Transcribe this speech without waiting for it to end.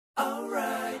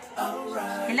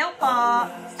Hello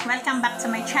po! Welcome back to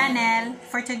my channel.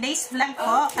 For today's vlog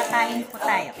po, kakain po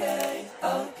tayo.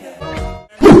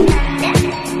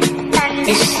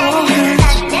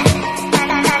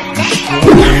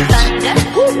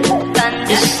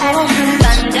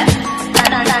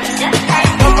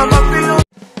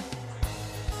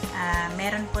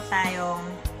 Meron po tayong,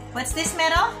 what's this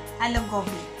meron?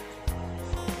 Aloogobi.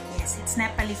 Yes, it's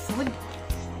Nepali food.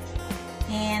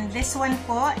 And this one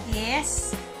po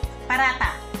is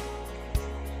Parata.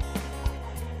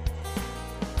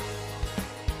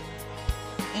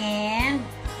 And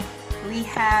we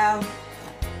have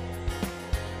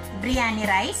Briyani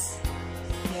rice.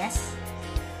 Yes.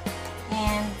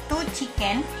 And 2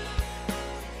 chicken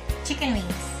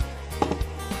wings.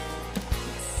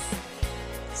 Yes.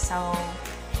 So,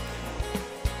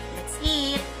 let's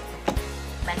eat.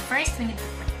 But first, we need to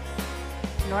pray.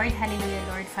 Lord, hallelujah,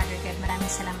 Lord, Father God, maraming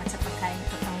salamat sa pagkain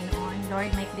ko, Panginoon. Lord,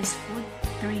 make this food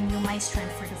to renew my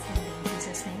strength for the food. In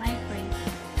Jesus' name I pray.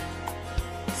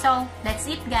 So, let's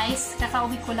eat, guys.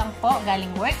 Kakauwi ko lang po,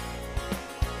 galing work.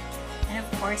 And of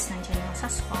course, nandiyan yung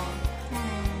sauce ko.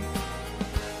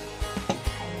 Kain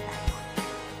tayo.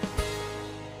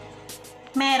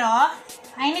 Mero,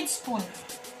 I need spoon.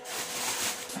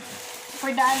 For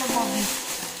the aloogobi.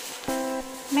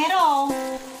 Mero,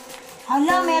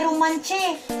 hala, merong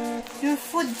manche. Your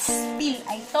food spill.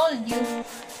 I told you.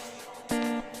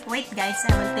 Wait, guys.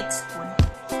 I will take spoon.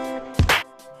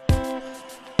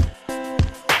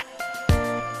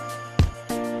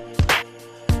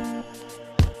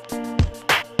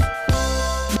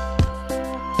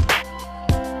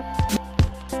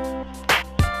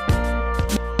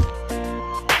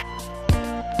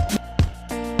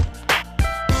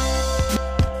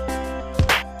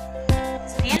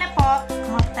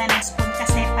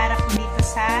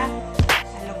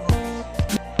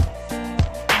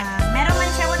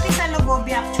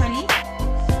 Actually,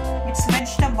 it's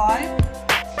vegetable,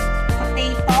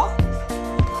 potato,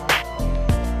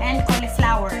 and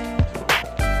cauliflower.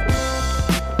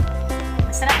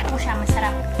 Masarap po siya,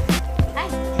 masarap.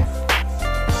 Ay,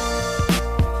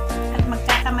 at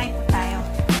magkakamay po tayo.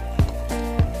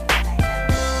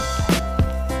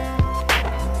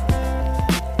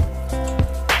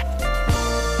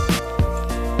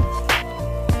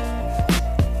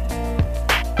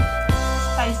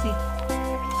 Spicy.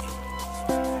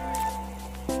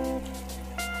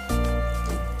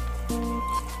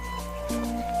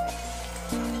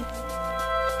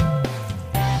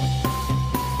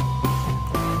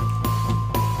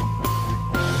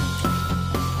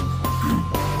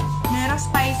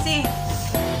 Spicy.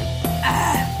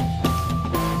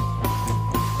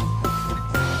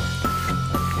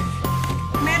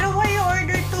 Mero, why you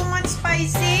order too much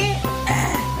spicy?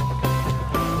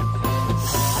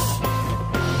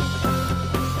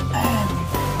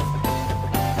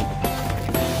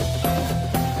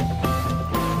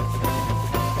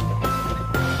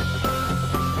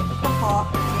 Ito po,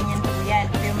 ganyan po yan.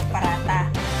 Ito yung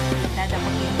parata.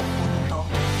 Dadapagin po ito.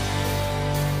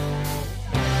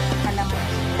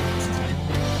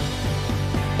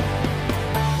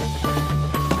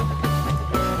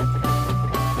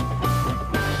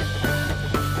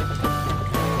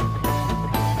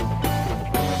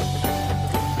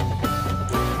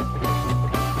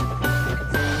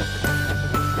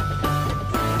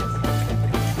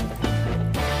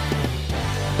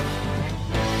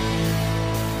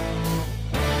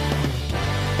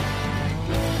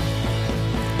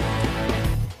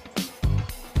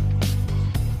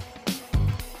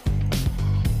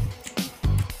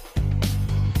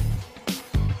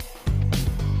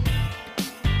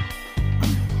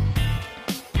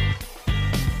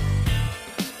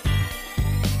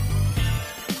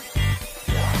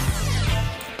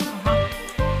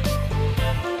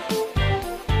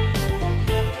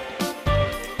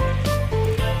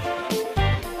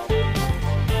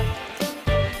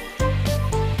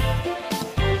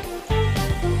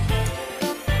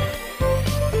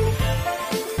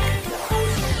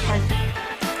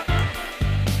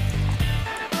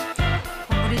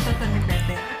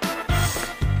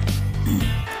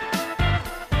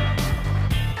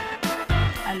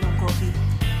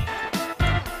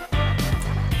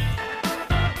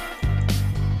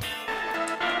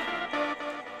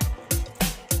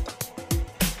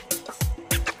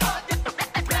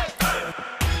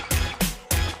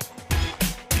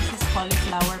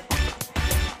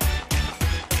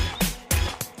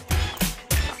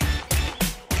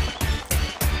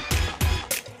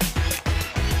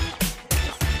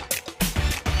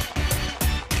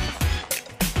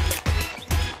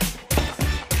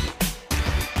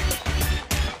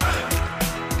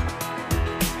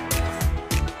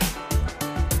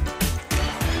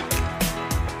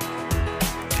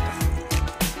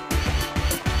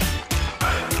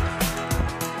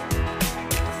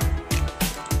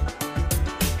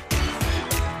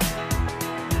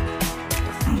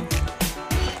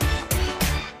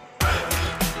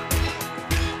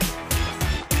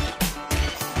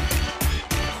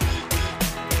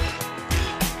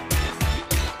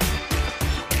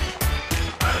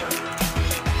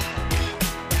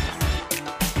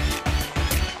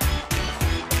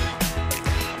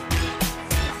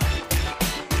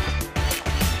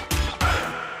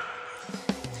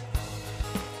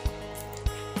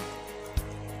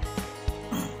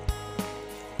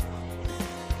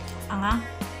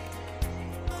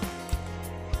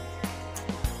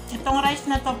 Itong rice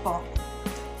na to po,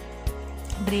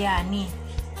 Briyani.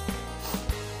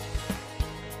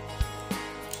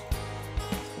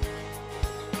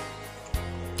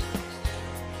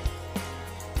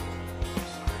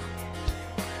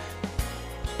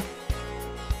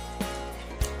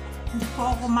 Hindi po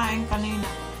ako kumain kanina.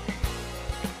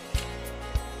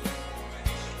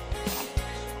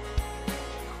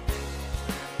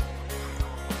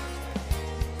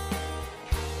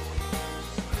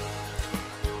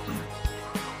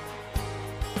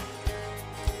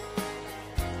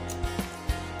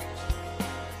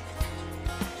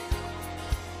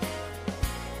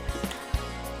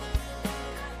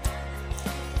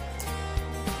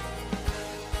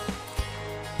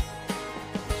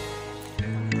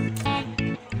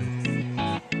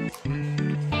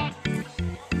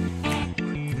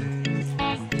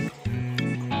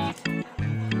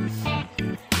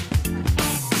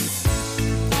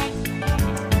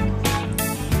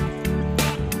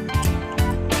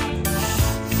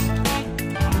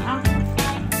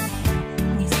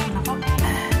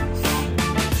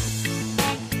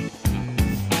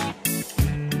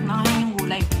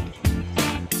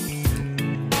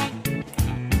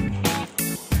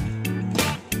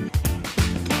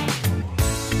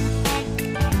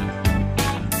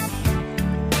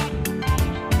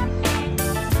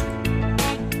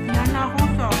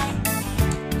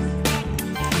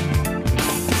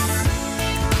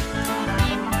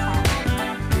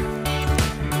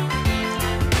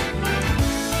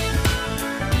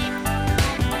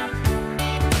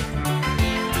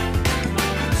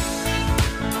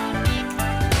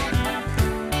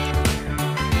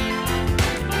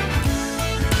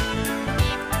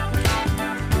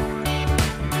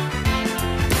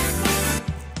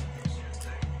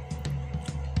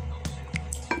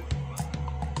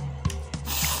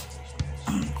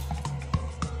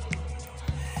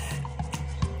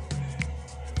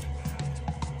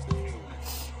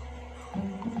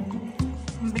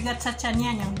 Bigat sa tiyan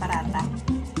yan yung parata.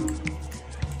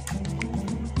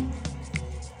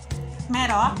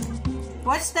 Mero,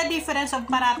 what's the difference of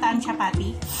parata and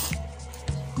chapati?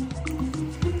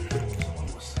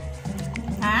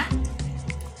 Ha?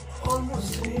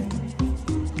 Almost same.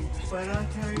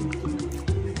 Parata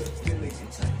like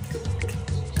inside.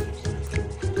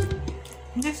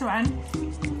 This one?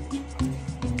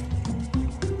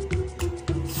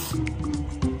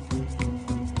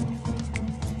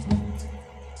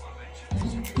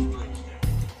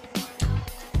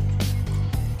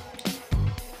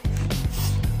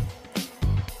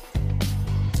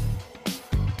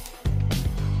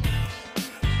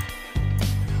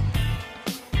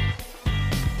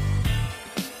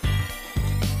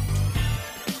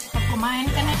 Kumain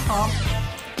ka nito,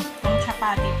 itong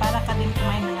chapati, para ka din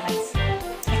kumain ng rice.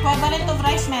 Equivalent of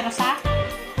rice, meron sa?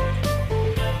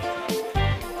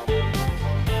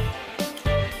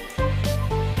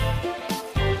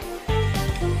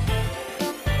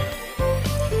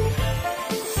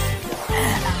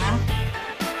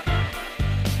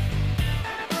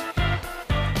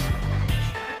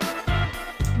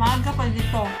 Maaga pa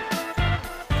dito.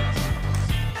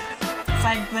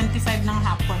 5:25 ng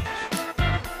hapon.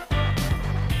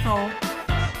 So,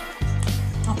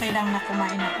 okay lang na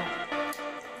kumain ako.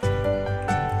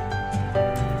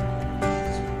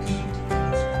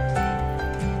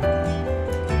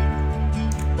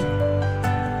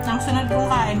 Ang sunod kong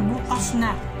kain, bukas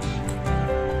na.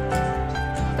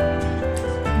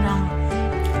 Ng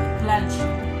lunch.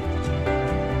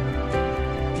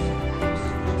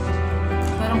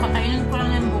 Pero kakainin ko lang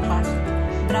yan bukas.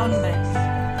 Brown bread.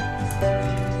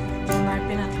 May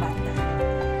peanut butter.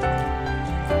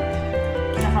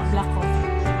 Black coffee.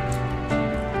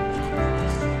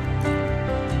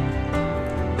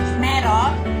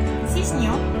 Meron? Is this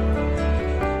new?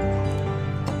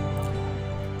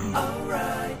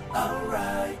 Alright.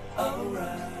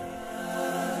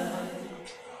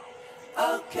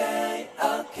 Okay.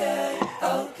 Alright.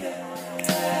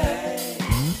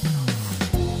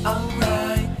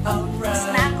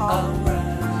 Snack ko.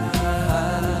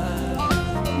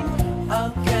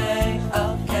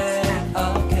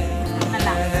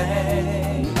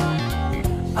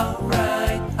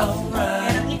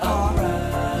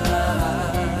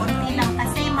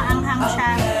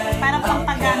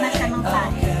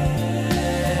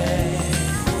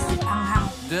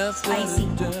 Spicy.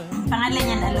 Pangalan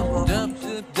niyan Aloogobi.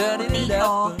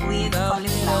 Potato with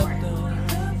cauliflower.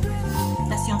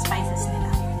 Tapos yung spices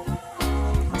nila.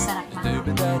 Masarap na.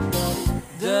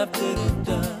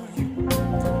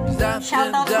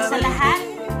 Shoutout po sa lahat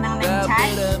ng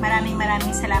nag-chat.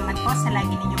 Maraming salamat po sa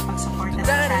lagi ninyong pagsuporta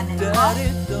sa channel ko.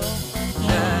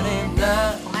 And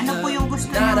kung ano po yung gusto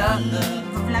gusto nyo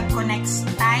i-vlog ko next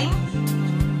time,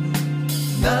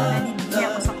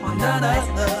 nalibigyan ko sa comment.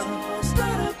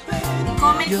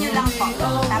 I-comment nyo lang po.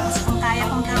 Tapos kung kaya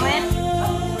kong gawin,